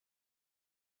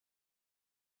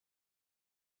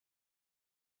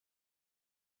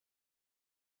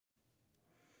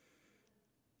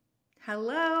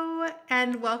Hello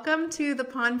and welcome to the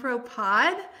Pawn Pro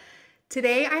Pod.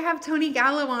 Today I have Tony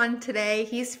Gallo on today.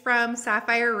 He's from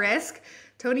Sapphire Risk.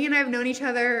 Tony and I have known each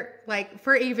other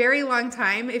for a very long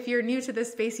time. If you're new to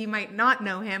this space, you might not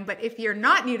know him, but if you're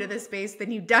not new to this space, then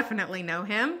you definitely know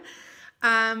him.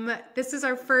 This is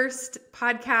our first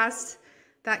podcast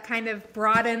that kind of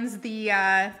broadens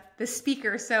the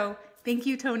speaker. So thank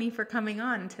you, Tony, for coming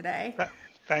on today.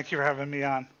 Thank you for having me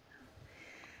on.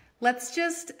 Let's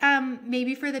just,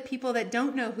 maybe for the people that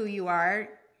don't know who you are,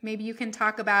 maybe you can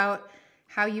talk about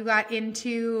how you got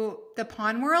into the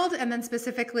pawn world and then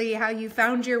specifically how you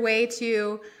found your way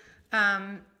to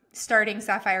starting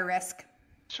Sapphire Risk.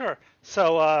 Sure.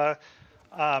 So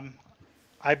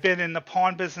I've been in the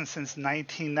pawn business since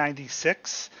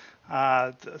 1996.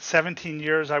 17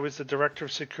 years I was the director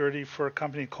of security for a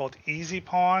company called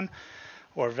EZCorp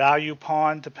or Value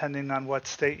Pawn, depending on what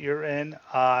state you're in.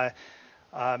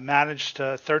 Managed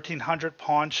 1,300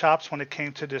 pawn shops when it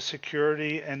came to the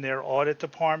security and their audit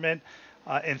department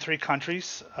in 3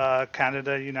 countries,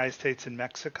 Canada, United States, and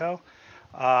Mexico.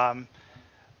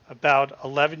 About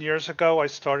 11 years ago, I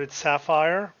started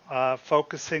Sapphire,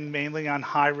 focusing mainly on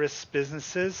high-risk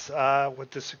businesses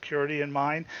with the security in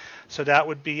mind. So that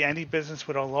would be any business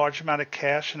with a large amount of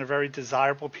cash and a very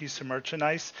desirable piece of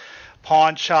merchandise.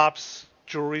 Pawn shops,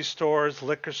 jewelry stores,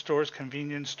 liquor stores,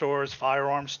 convenience stores,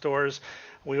 firearm stores.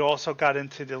 We also got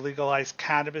into the legalized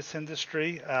cannabis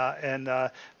industry and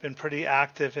been pretty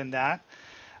active in that.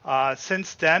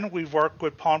 Since then, we've worked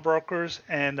with pawnbrokers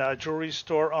and jewelry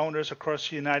store owners across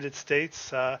the United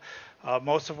States.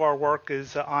 Most of our work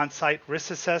is on-site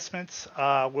risk assessments.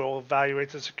 We'll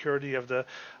evaluate the security of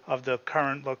the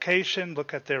current location,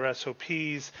 look at their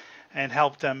SOPs, and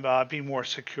help them be more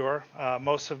secure.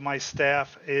 Most of my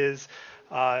staff is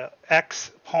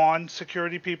ex-pawn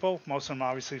security people, most of them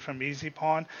obviously from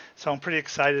EZCorp. So I'm pretty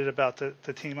excited about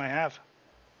the team I have.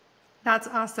 That's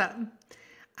awesome.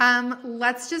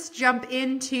 Let's just jump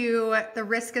into the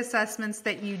risk assessments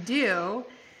that you do.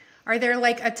 Are there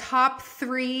a top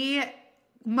 3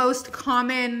 most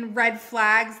common red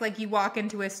flags? Like you walk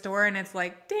into a store and it's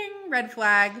like, ding, red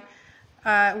flag.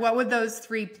 What would those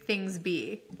 3 things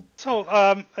be? So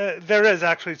there is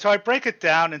actually. So I break it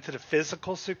down into the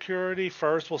physical security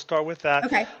first. We'll start with that.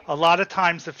 Okay. A lot of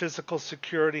times the physical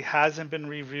security hasn't been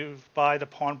reviewed by the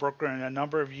pawnbroker in a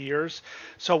number of years.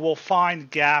 So we'll find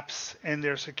gaps in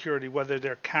their security, whether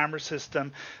their camera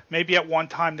system, maybe at one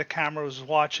time the camera was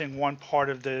watching one part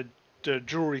of the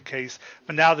jewelry case,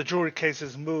 but now the jewelry case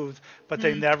is moved, but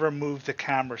they never moved the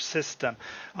camera system.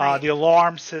 Right. The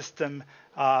alarm system,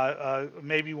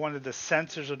 maybe one of the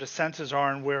sensors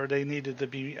aren't where they needed to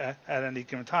be at any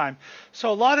given time.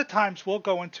 So a lot of times we'll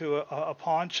go into a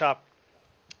pawn shop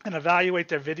and evaluate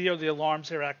their video, the alarms,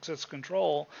 their access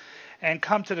control, and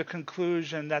come to the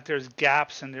conclusion that there's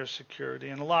gaps in their security.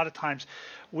 And a lot of times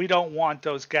we don't want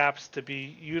those gaps to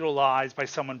be utilized by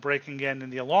someone breaking in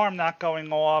and the alarm not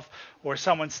going off, or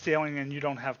someone stealing and you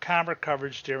don't have camera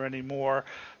coverage there anymore.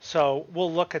 So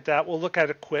we'll look at that. We'll look at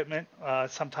equipment.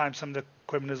 Sometimes some of the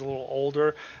equipment is a little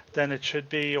older than it should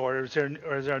be, or is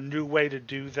there a new way to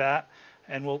do that?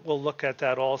 And we'll look at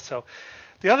that also.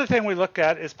 The other thing we look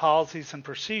at is policies and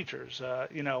procedures.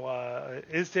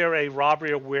 Is there a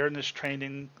robbery awareness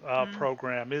training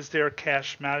program? Is there a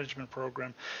cash management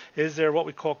program? Is there what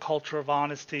we call culture of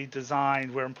honesty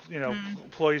designed, where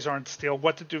employees aren't stealing?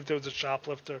 What to do if there was a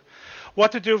shoplifter?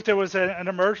 What to do if there was an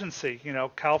emergency?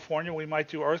 California, we might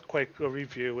do earthquake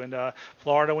review. In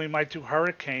Florida, we might do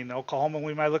hurricane. Oklahoma,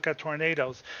 we might look at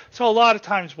tornadoes. So a lot of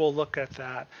times we'll look at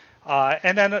that.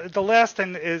 And then the last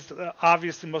thing is,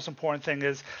 obviously the most important thing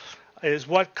is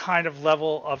what kind of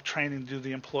level of training do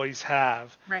the employees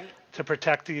have, right, to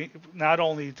protect not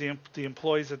only the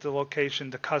employees at the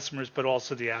location, the customers, but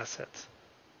also the assets.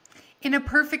 In a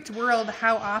perfect world,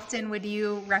 how often would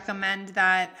you recommend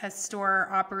that a store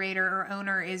operator or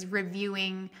owner is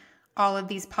reviewing all of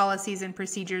these policies and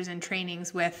procedures and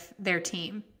trainings with their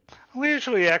team? We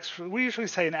usually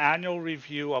say an annual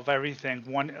review of everything.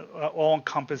 One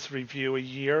all-encompassing review a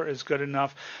year is good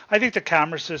enough. I think the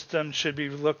camera system should be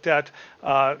looked at,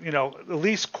 at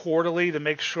least quarterly to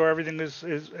make sure everything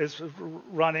is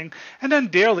running, and then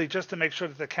daily just to make sure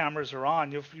that the cameras are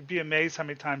on. You'll be amazed how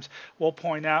many times we'll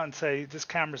point out and say this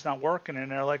camera's not working,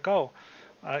 and they're like, oh.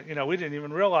 We didn't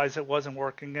even realize it wasn't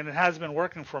working, and it has been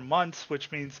working for months,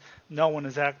 which means no one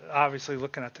is obviously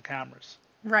looking at the cameras.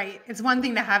 Right. It's one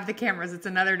thing to have the cameras. It's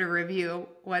another to review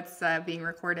what's being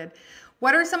recorded.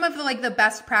 What are some of the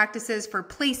best practices for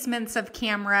placements of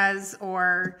cameras,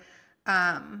 or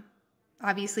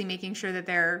obviously making sure that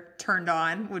they're turned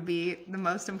on would be the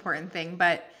most important thing.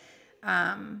 But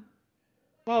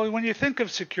Well, when you think of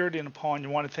security in a pawn, you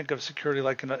want to think of security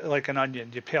like an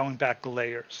onion. You're peeling back the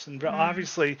layers. And Mm,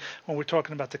 obviously, when we're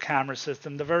talking about the camera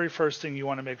system, the very first thing you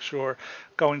want to make sure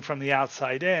going from the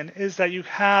outside in is that you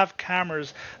have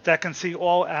cameras that can see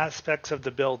all aspects of the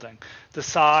building, the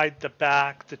side, the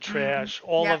back, the mm, trash,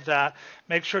 all yep, of that.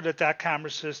 Make sure that that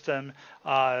camera system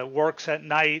works at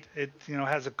night. It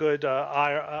has a good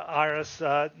iris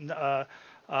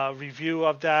review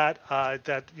of that,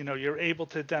 that you're able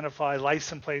to identify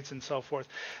license plates and so forth.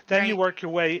 Then you right. work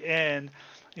your way in.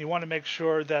 You want to make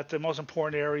sure that the most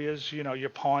important areas, your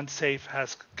pawn safe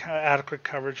has adequate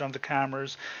coverage on the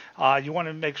cameras. You want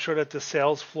to make sure that the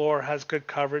sales floor has good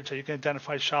coverage, so you can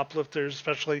identify shoplifters,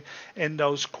 especially in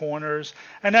those corners,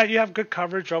 and that you have good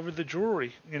coverage over the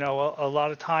jewelry. A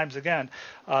lot of times, again,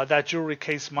 that jewelry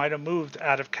case might have moved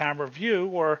out of camera view,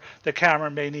 or the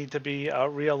camera may need to be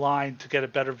realigned to get a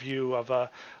better view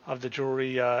of the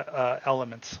jewelry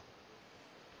elements.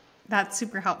 That's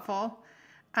super helpful.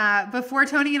 Before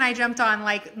Tony and I jumped on,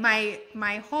 like my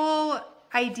whole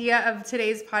idea of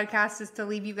today's podcast is to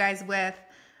leave you guys with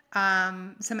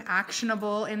some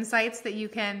actionable insights that you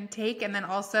can take, and then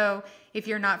also, if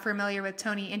you're not familiar with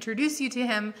Tony, introduce you to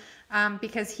him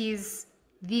because he's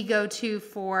the go-to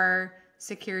for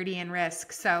security and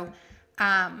risk. So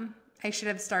I should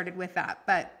have started with that.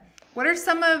 But what are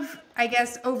some of, I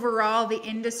guess, overall the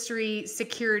industry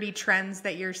security trends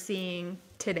that you're seeing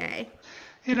today?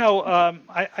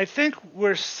 I think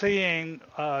we're seeing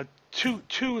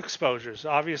two exposures.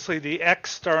 Obviously, the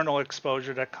external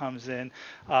exposure that comes in,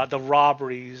 the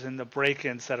robberies and the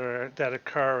break-ins that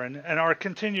occur and are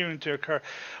continuing to occur.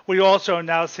 We also are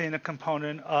now seeing a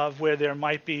component of where there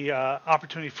might be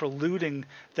opportunity for looting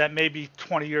that maybe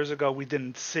 20 years ago we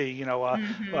didn't see.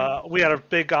 Mm-hmm. We had a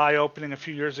big eye opening a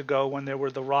few years ago when there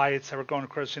were the riots that were going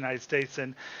across the United States,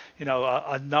 and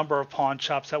a number of pawn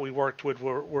shops that we worked with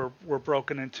were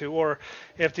broken into. Or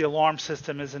if the alarm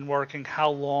system isn't working,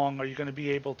 how long are you going to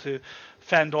be able to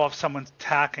fend off someone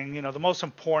attacking? The most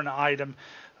important item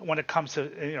when it comes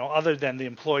to, other than the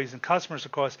employees and customers,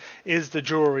 of course, is the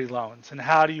jewelry loans. And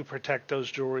how do you protect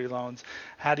those jewelry loans?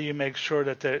 How do you make sure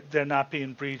that they're not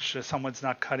being breached, or someone's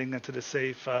not cutting into the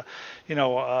safe?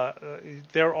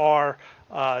 There are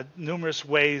numerous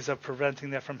ways of preventing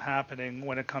that from happening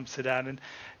when it comes to that. And,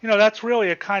 that's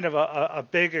really a kind of a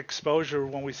big exposure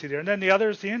when we see there. And then the other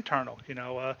is the internal.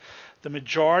 The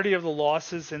majority of the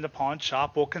losses in the pawn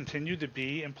shop will continue to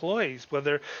be employees,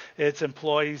 whether it's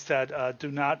employees that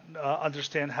do not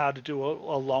understand how to do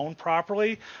a loan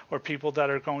properly, or people that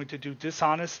are going to do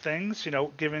dishonest things,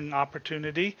 giving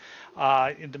opportunity.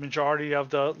 The majority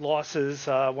of the losses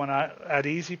at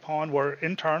EZPawn were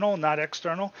internal, not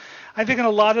external. I think a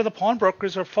lot of the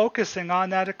pawnbrokers are focusing on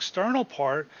that external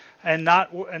part and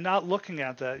not looking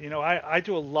at that. I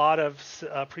do a lot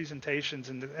of presentations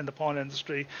in the pawn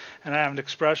industry, and I have an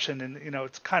expression, and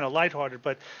it's kind of lighthearted,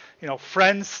 but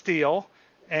friends steal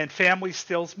and family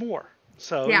steals more.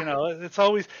 So Yeah. it's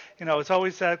always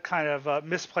that kind of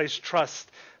misplaced trust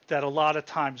that a lot of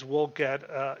times we'll get.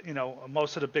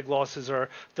 Most of the big losses are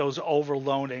those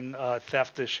overloaning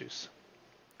theft issues.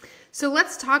 So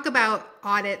let's talk about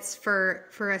audits for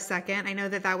a second. I know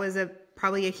that was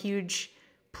probably a huge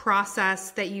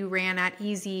process that you ran at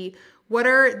Easy. What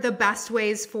are the best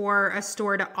ways for a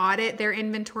store to audit their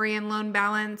inventory and loan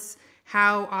balance?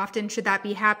 How often should that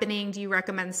be happening? Do you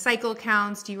recommend cycle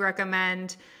counts? Do you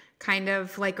recommend kind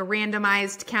of like a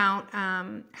randomized count?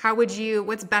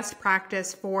 What's best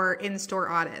practice for in-store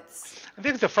audits? I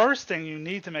think the first thing you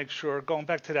need to make sure, going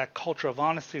back to that culture of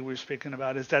honesty we were speaking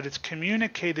about, is that it's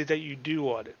communicated that you do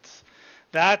audits.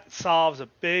 That solves a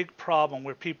big problem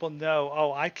where people know,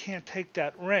 oh, I can't take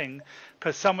that ring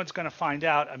because someone's going to find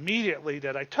out immediately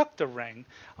that I took the ring.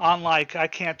 Unlike, I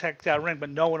can't take that ring, but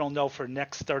no one will know for the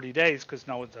next 30 days because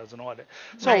no one does an audit.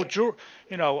 So,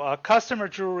 Right. customer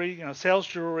jewelry, sales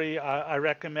jewelry, I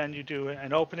recommend you do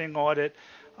an opening audit,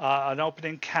 an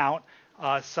opening count.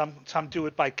 Some do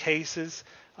it by cases.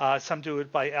 Some do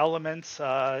it by elements.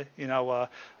 I've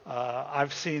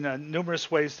seen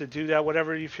numerous ways to do that,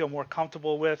 whatever you feel more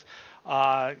comfortable with.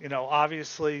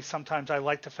 Obviously, sometimes I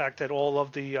like the fact that all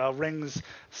of the rings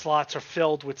slots are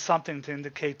filled with something to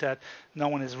indicate that no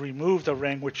one has removed a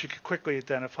ring, which you can quickly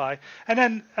identify. And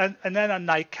then a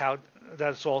night count.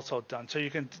 that's also done. So you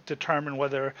can determine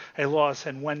whether a loss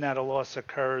and when that a loss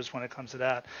occurs when it comes to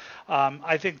that.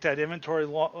 I think that inventory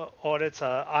audits,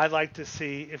 I like to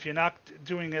see, if you're not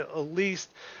doing it at least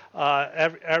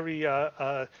every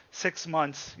 6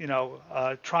 months,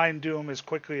 try and do them as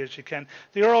quickly as you can.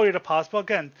 The earlier possible.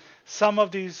 Again, some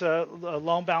of these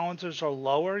loan balances are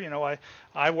lower.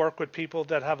 I work with people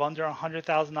that have under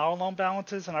 $100,000 loan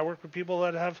balances, and I work with people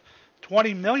that have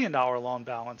 $20 million loan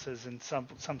balances in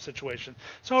some situations.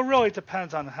 So it really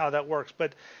depends on how that works.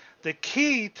 But the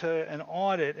key to an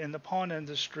audit in the pawn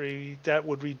industry that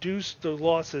would reduce the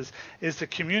losses is to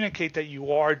communicate that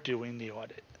you are doing the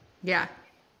audit. Yeah.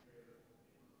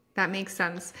 That makes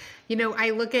sense. I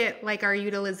look at like our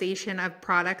utilization of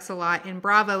products a lot in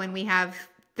Bravo, and we have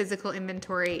physical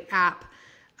inventory app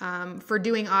for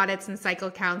doing audits and cycle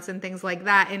counts and things like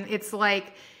that. And it's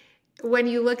like, when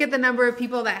you look at the number of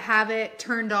people that have it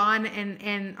turned on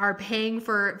and are paying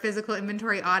for physical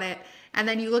inventory audit, and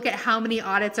then you look at how many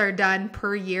audits are done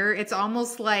per year, it's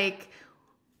almost like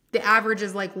the average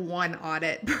is like 1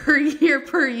 audit per year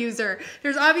per user.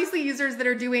 There's obviously users that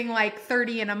are doing like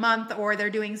 30 in a month, or they're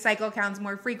doing cycle counts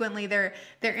more frequently. They're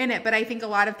in it. But I think a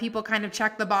lot of people kind of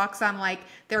check the box on like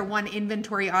their 1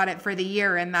 inventory audit for the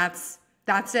year, and that's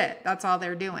it. That's all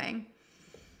they're doing.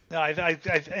 No,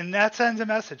 and that sends a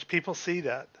message. People see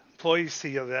that. Employees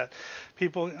see that.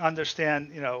 People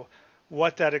understand,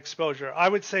 what that exposure. I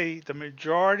would say the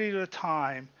majority of the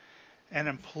time an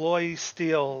employee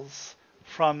steals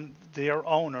from their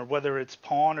owner, whether it's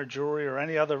pawn or jewelry or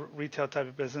any other retail type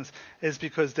of business, is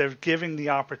because they're giving the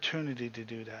opportunity to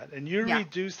do that. And you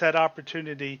reduce that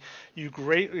opportunity, you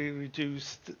greatly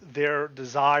reduce their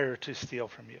desire to steal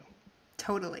from you.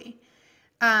 Totally.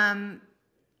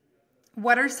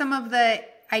 What are some of the,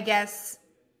 I guess,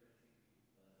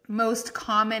 most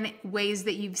common ways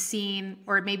that you've seen,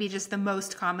 or maybe just the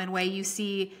most common way you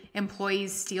see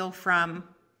employees steal from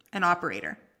an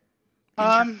operator?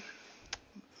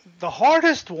 The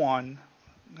hardest one,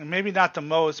 and maybe not the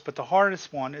most, but the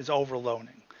hardest one is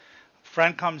overloaning.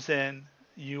 Friend comes in,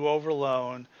 you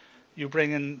overloan, you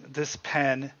bring in this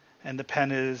pen, and the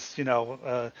pen is,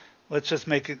 let's just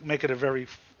make it a very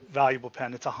valuable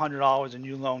pen. It's $100 and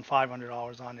you loan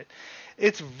 $500 on it.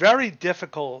 It's very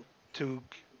difficult to,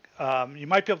 you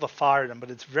might be able to fire them,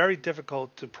 but it's very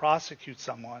difficult to prosecute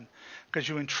someone because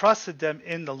you entrusted them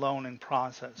in the loaning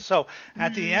process. So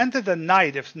at the end of the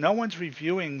night, if no one's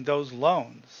reviewing those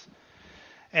loans,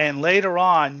 and later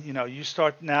on, you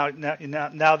start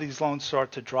now these loans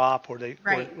start to drop, or they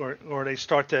or they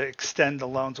start to extend the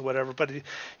loans or whatever. But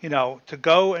to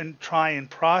go and try and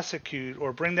prosecute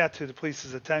or bring that to the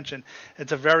police's attention,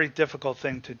 it's a very difficult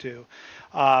thing to do.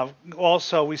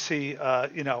 Also, we see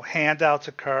handouts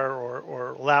occur, or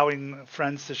allowing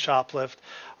friends to shoplift,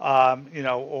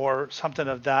 or something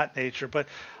of that nature. But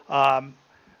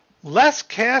less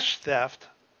cash theft.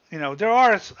 There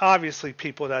are obviously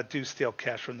people that do steal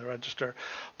cash from the register,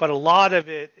 but a lot of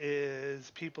it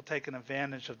is people taking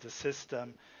advantage of the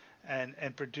system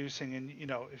and producing. And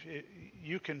if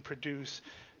you can produce,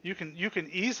 you can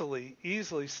easily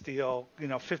steal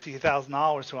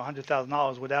 $50,000 to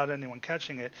 $100,000 without anyone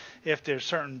catching it if there's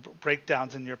certain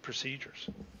breakdowns in your procedures.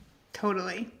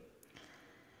 Totally.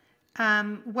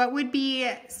 What would be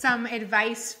some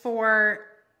advice for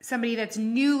somebody that's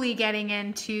newly getting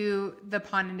into the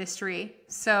pawn industry?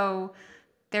 So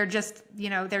they're just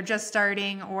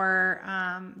starting, or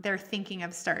they're thinking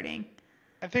of starting.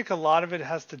 I think a lot of it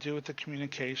has to do with the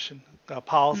communication,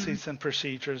 policies and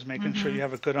procedures, making sure you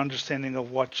have a good understanding of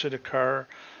what should occur.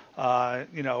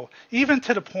 Even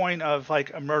to the point of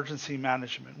like emergency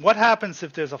management. What happens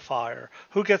if there's a fire?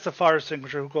 Who gets the fire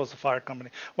extinguisher? Who calls the fire company?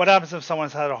 What happens if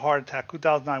someone's had a heart attack? Who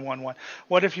dials 911?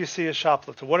 What if you see a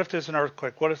shoplifter? What if there's an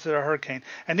earthquake? What if there's a hurricane?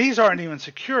 And these aren't even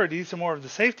security. These are more of the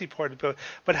safety part of it.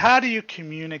 But how do you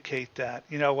communicate that?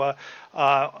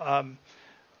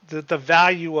 The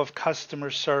value of customer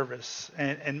service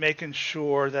and making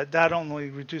sure that not only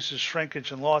reduces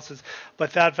shrinkage and losses,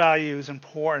 but that value is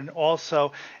important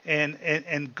also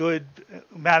in good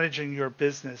managing your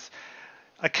business.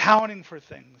 Accounting for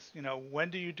things, when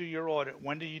do you do your audit?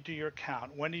 When do you do your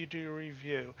count? When do you do your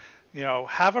review?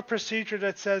 Have a procedure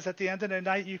that says at the end of the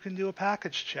night you can do a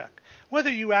package check.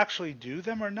 Whether you actually do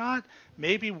them or not,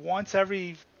 maybe once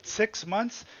every 6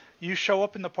 months, you show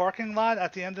up in the parking lot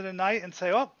at the end of the night and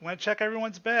say, oh, I'm going to check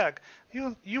everyone's bag.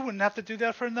 You wouldn't have to do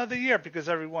that for another year because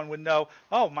everyone would know,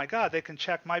 oh, my God, they can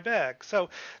check my bag.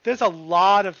 So there's a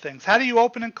lot of things. How do you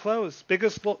open and close?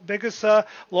 Biggest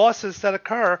losses that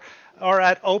occur are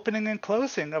at opening and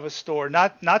closing of a store,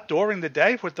 not during the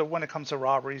day when it comes to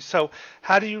robberies. So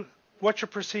what's your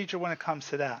procedure when it comes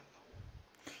to that?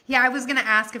 Yeah, I was going to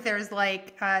ask if there's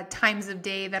like times of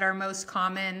day that are most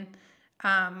common.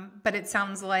 But it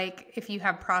sounds like if you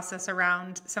have process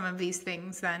around some of these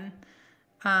things, then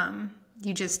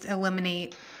you just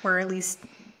eliminate or at least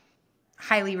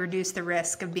highly reduce the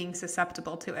risk of being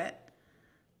susceptible to it.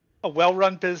 A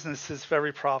well-run business is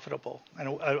very profitable,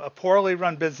 and a poorly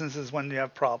run business is when you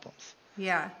have problems.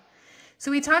 Yeah. So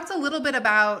we talked a little bit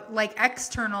about like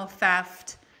external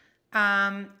theft.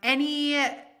 Any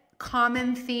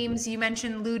common themes? You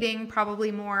mentioned looting,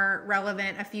 probably more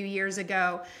relevant a few years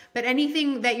ago, but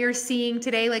anything that you're seeing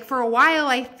today? Like for a while,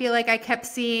 I feel like I kept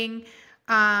seeing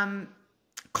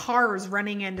cars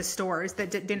running into stores that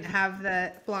didn't have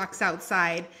the blocks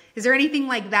outside. Is there anything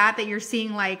like that that you're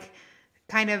seeing like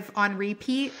kind of on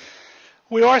repeat?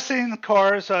 We are seeing the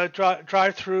cars,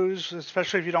 drive-throughs,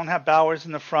 especially if you don't have bowers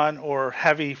in the front or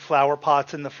heavy flower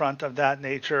pots in the front of that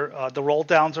nature. The roll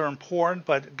downs are important,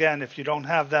 but again, if you don't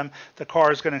have them, the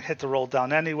car is going to hit the roll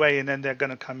down anyway, and then they're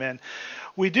going to come in.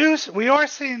 We are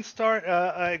seeing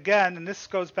again, and this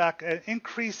goes back, an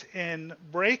increase in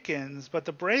break-ins, but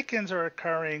the break-ins are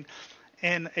occurring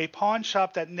in a pawn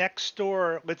shop that next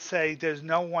door, let's say there's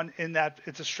no one in that,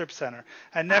 it's a strip center,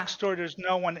 and next door there's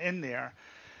no one in there.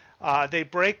 They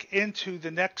break into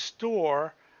the next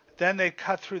door, then they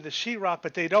cut through the sheetrock,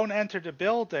 but they don't enter the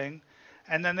building,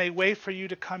 and then they wait for you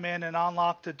to come in and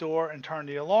unlock the door and turn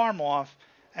the alarm off,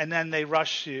 and then they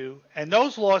rush you. And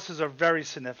those losses are very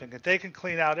significant. They can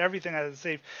clean out everything out of the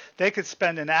safe. They could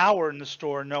spend an hour in the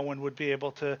store, no one would be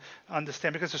able to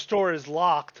understand, because the store is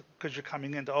locked because you're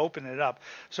coming in to open it up.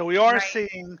 So we are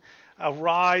seeing a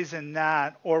rise in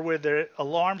that, or where the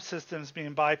alarm system's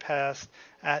being bypassed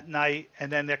at night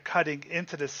and then they're cutting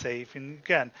into the safe. And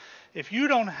again, if you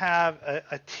don't have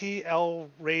a TL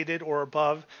rated or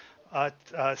above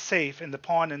safe in the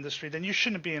pawn industry, then you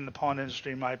shouldn't be in the pawn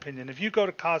industry, in my opinion. If you go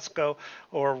to Costco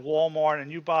or Walmart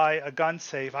and you buy a gun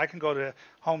safe, I can go to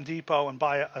Home Depot and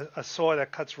buy a saw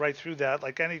that cuts right through that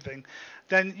like anything,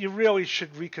 then you really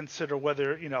should reconsider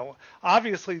whether,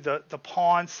 obviously the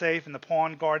pawn safe and the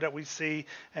pawn guard that we see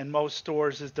in most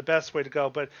stores is the best way to go.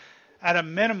 But at a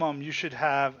minimum, you should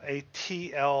have a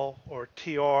TL or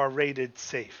TR rated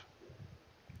safe.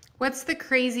 What's the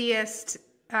craziest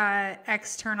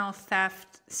external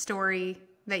theft story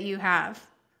that you have?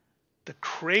 The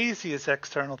craziest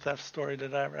external theft story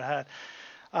that I ever had.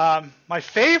 My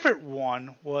favorite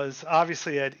one was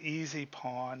obviously at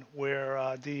EZCorp,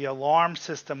 where the alarm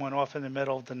system went off in the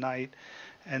middle of the night,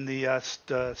 and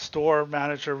the store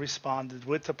manager responded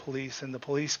with the police, and the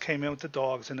police came in with the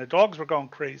dogs, and the dogs were going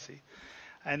crazy.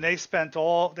 And they spent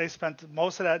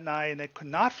most of that night, and they could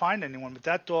not find anyone, but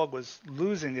that dog was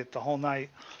losing it the whole night.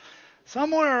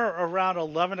 Somewhere around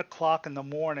 11 o'clock in the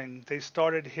morning, they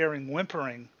started hearing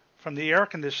whimpering from the air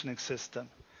conditioning system.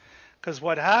 Because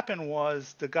what happened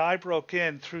was the guy broke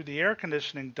in through the air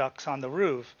conditioning ducts on the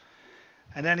roof,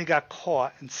 and then he got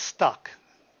caught and stuck.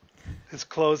 His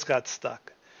clothes got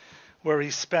stuck, where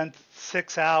he spent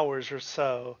 6 hours or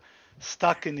so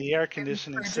stuck in the air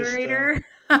conditioning system.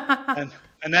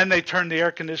 And then they turned the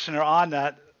air conditioner on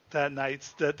that night.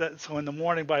 So in the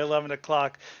morning by 11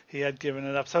 o'clock, he had given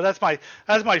it up. So that's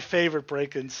my favorite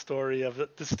break-in story of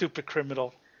the stupid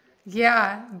criminal.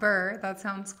 Yeah, Burr, that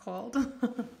sounds cold.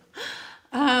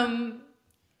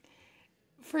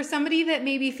 For somebody that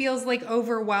maybe feels like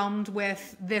overwhelmed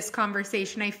with this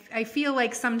conversation, I feel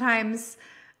like sometimes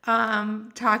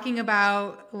talking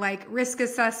about like risk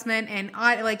assessment and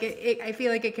like I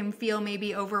feel like it can feel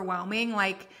maybe overwhelming.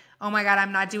 Like, oh my God,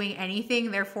 I'm not doing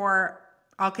anything, therefore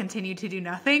I'll continue to do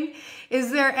nothing.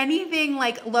 Is there anything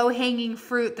like low-hanging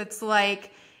fruit that's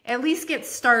like, at least get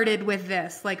started with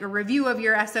this, like a review of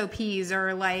your SOPs,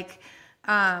 or like,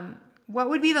 what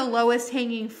would be the lowest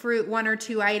hanging fruit, 1 or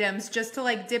 2 items, just to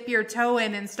like dip your toe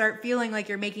in and start feeling like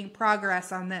you're making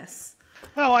progress on this?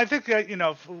 Well, I think that,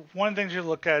 one of the things you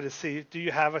look at is see, do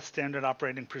you have a standard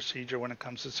operating procedure when it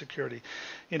comes to security?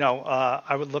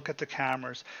 I would look at the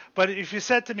cameras. But if you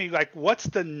said to me, like, what's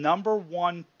the number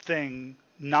one thing,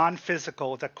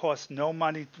 non-physical, that costs no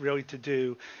money really to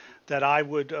do, that I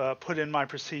would put in my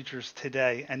procedures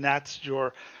today? And that's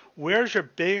where's your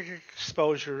big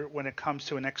exposure when it comes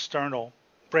to an external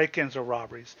break-ins or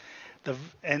robberies?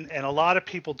 And a lot of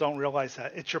people don't realize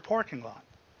that. It's your parking lot.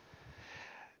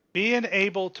 Being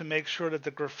able to make sure that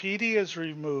the graffiti is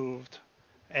removed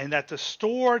and that the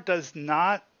store does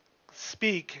not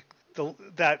speak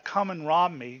that come and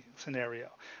rob me scenario.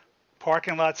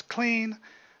 Parking lot's clean.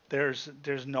 There's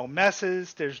no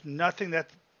messes. There's nothing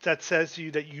that says to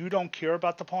you that you don't care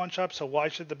about the pawn shop, so why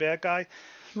should the bad guy?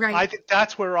 Right. I think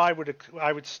that's where I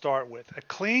would start with. A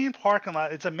clean parking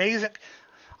lot. It's amazing.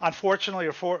 unfortunately,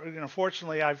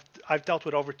 fortunately, I've dealt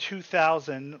with over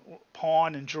 2,000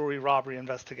 pawn and jewelry robbery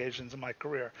investigations in my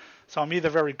career. So I'm either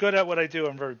very good at what I do, or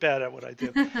I'm very bad at what I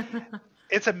do.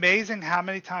 It's amazing how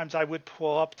many times I would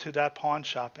pull up to that pawn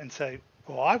shop and say,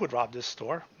 well, I would rob this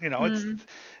store.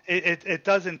 It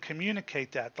doesn't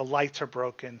communicate that. The lights are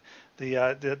broken.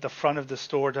 The front of the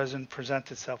store doesn't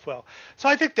present itself well. So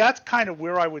I think that's kind of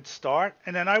where I would start,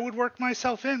 and then I would work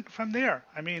myself in from there.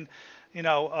 I mean,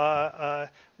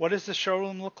 what does the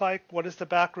showroom look like? What is the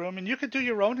back room? And you could do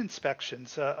your own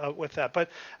inspections with that. But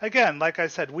again, like I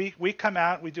said, we come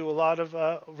out, we do a lot of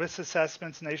risk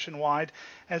assessments nationwide,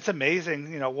 and it's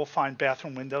amazing. We'll find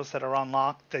bathroom windows that are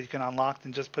unlocked that you can unlock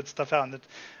and just put stuff out in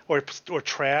or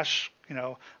trash.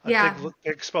 Big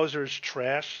exposure is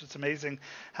trash. It's amazing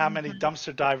how many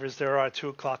dumpster divers there are at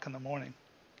 2:00 in the morning.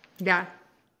 Yeah,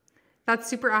 that's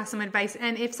super awesome advice.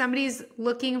 And if somebody's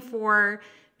looking for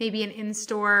maybe an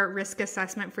in-store risk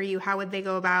assessment for you, how would they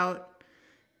go about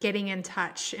getting in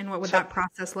touch, and what would that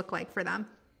process look like for them?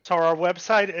 So our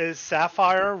website is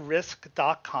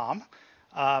sapphirerisk.com.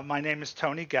 My name is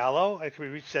Tony Gallo. I can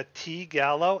be reached at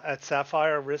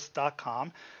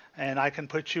tgallo@sapphirerisk.com, and I can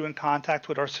put you in contact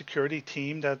with our security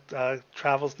team that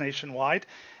travels nationwide.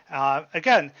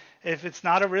 Again, if it's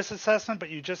not a risk assessment, but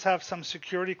you just have some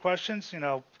security questions,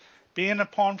 being in the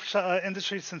pawn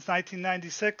industry since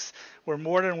 1996, we're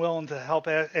more than willing to help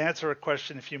answer a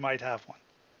question if you might have one.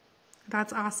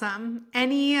 That's awesome.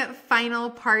 Any final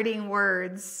parting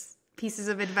words, pieces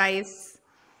of advice?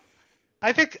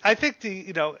 I think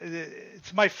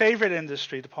it's my favorite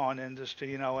industry, the pawn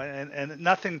industry, and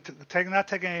not taking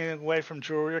anything away from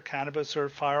jewelry or cannabis or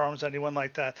firearms, anyone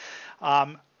like that.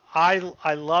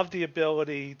 I love the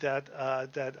ability that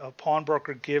a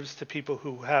pawnbroker gives to people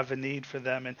who have a need for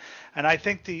them, and I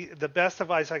think the best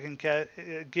advice I can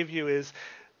give you is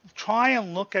try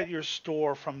and look at your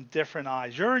store from different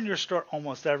eyes. You're in your store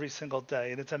almost every single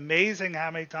day, and it's amazing how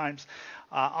many times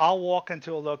I'll walk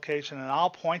into a location and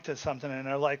I'll point to something and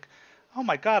they're like, "Oh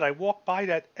my God, I walk by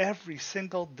that every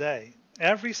single day."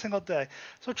 Every single day.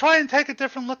 So try and take a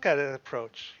different look at it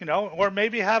approach, or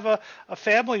maybe have a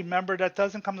family member that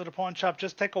doesn't come to the pawn shop,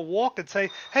 just take a walk and say,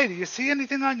 "Hey, do you see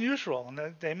anything unusual?"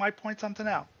 And they might point something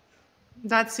out.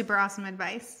 That's super awesome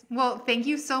advice. Well, thank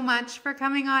you so much for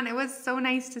coming on. It was so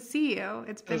nice to see you.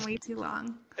 It's been way too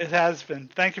long. It has been.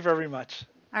 Thank you very much.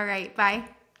 All right. Bye.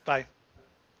 Bye.